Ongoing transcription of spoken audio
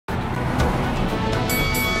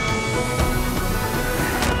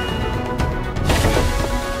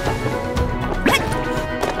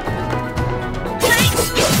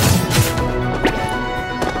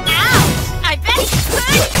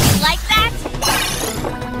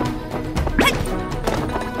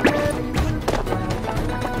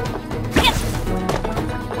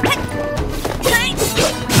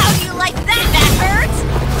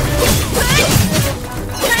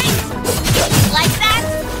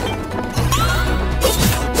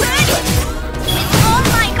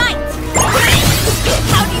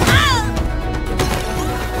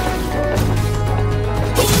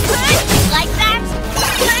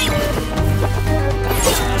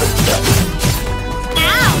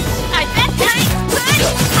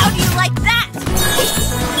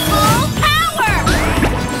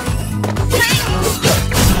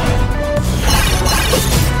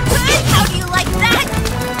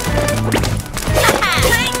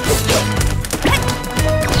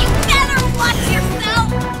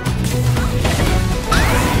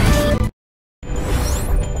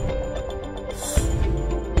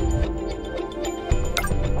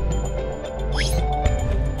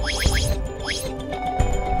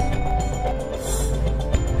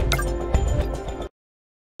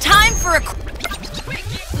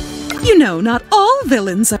know, not all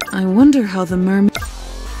villains are... I wonder how the mermaid...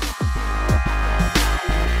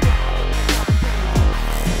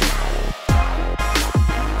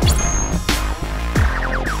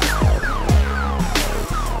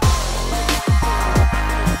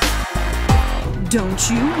 Don't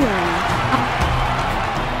you worry.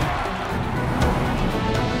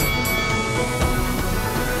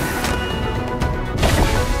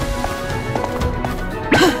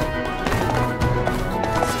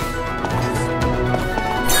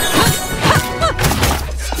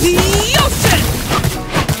 The ocean!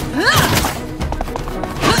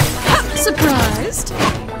 Surprised?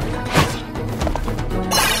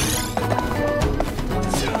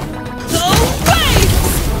 The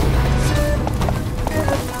waves!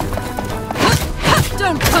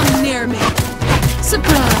 Don't come near me.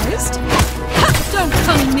 Surprised? Don't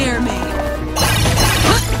come near me.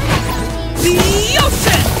 The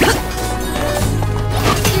ocean!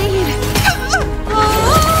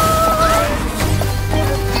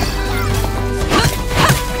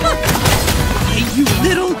 You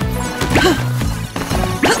little...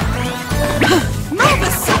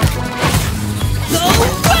 Nervous! The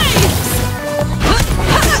waves!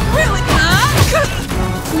 Really?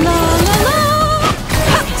 La la la!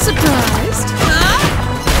 Surprised?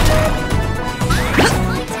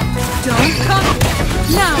 Don't come...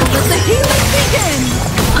 Now let the healing begin!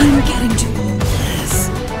 I'm getting too old for this.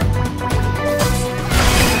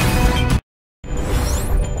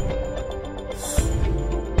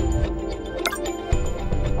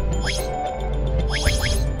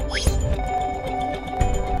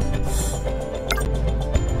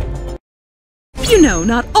 You know,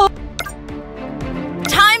 not all...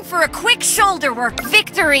 Time for a quick shoulder work.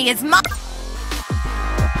 Victory is mine.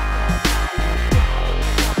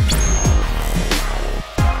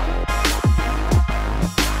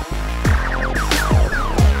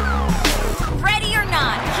 Ready or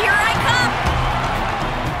not, here I come.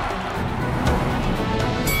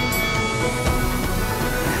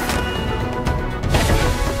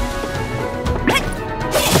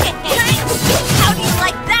 How do you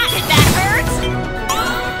like that? Did that hurt?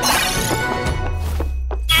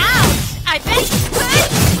 Ouch! I bet you could!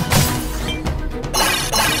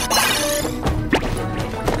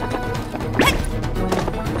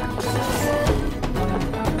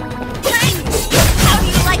 How do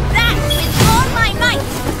you like that? With all my might!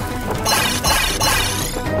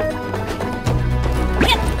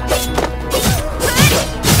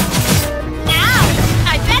 Ouch!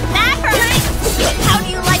 I bet that hurt! How do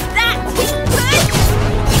you like that?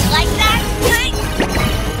 Like that?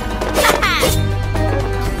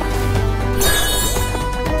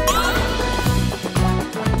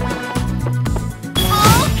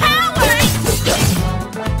 Full power!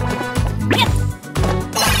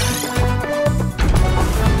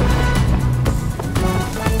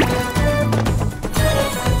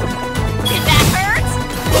 Did that hurt?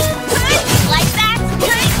 Like that?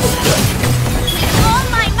 With all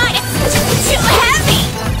my might, it's too heavy!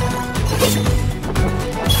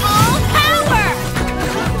 Full power!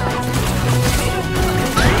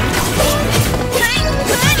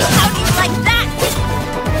 How do you like that?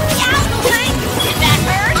 Did that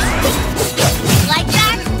hurt? Like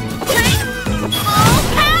that? Full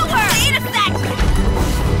power! Wait a sec!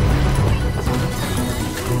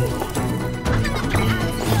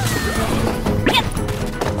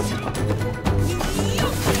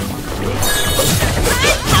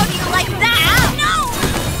 How do you like that? No!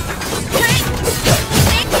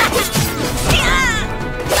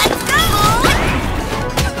 Let's go!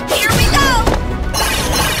 Here we go!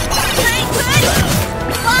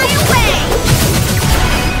 Fly away!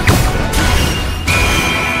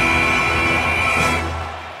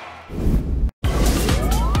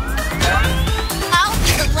 I'll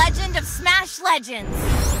be the legend of Smash Legends!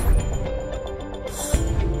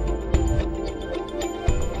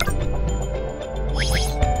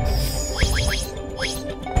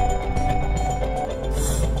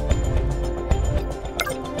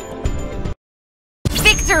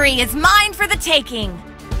 Victory is mine for the taking!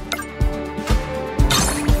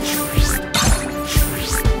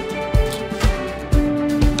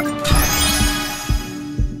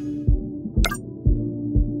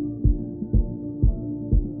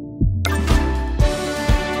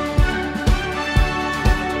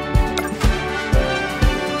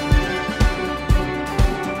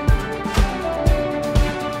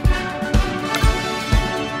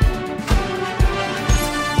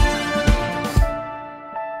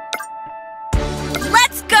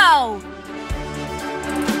 Let's go!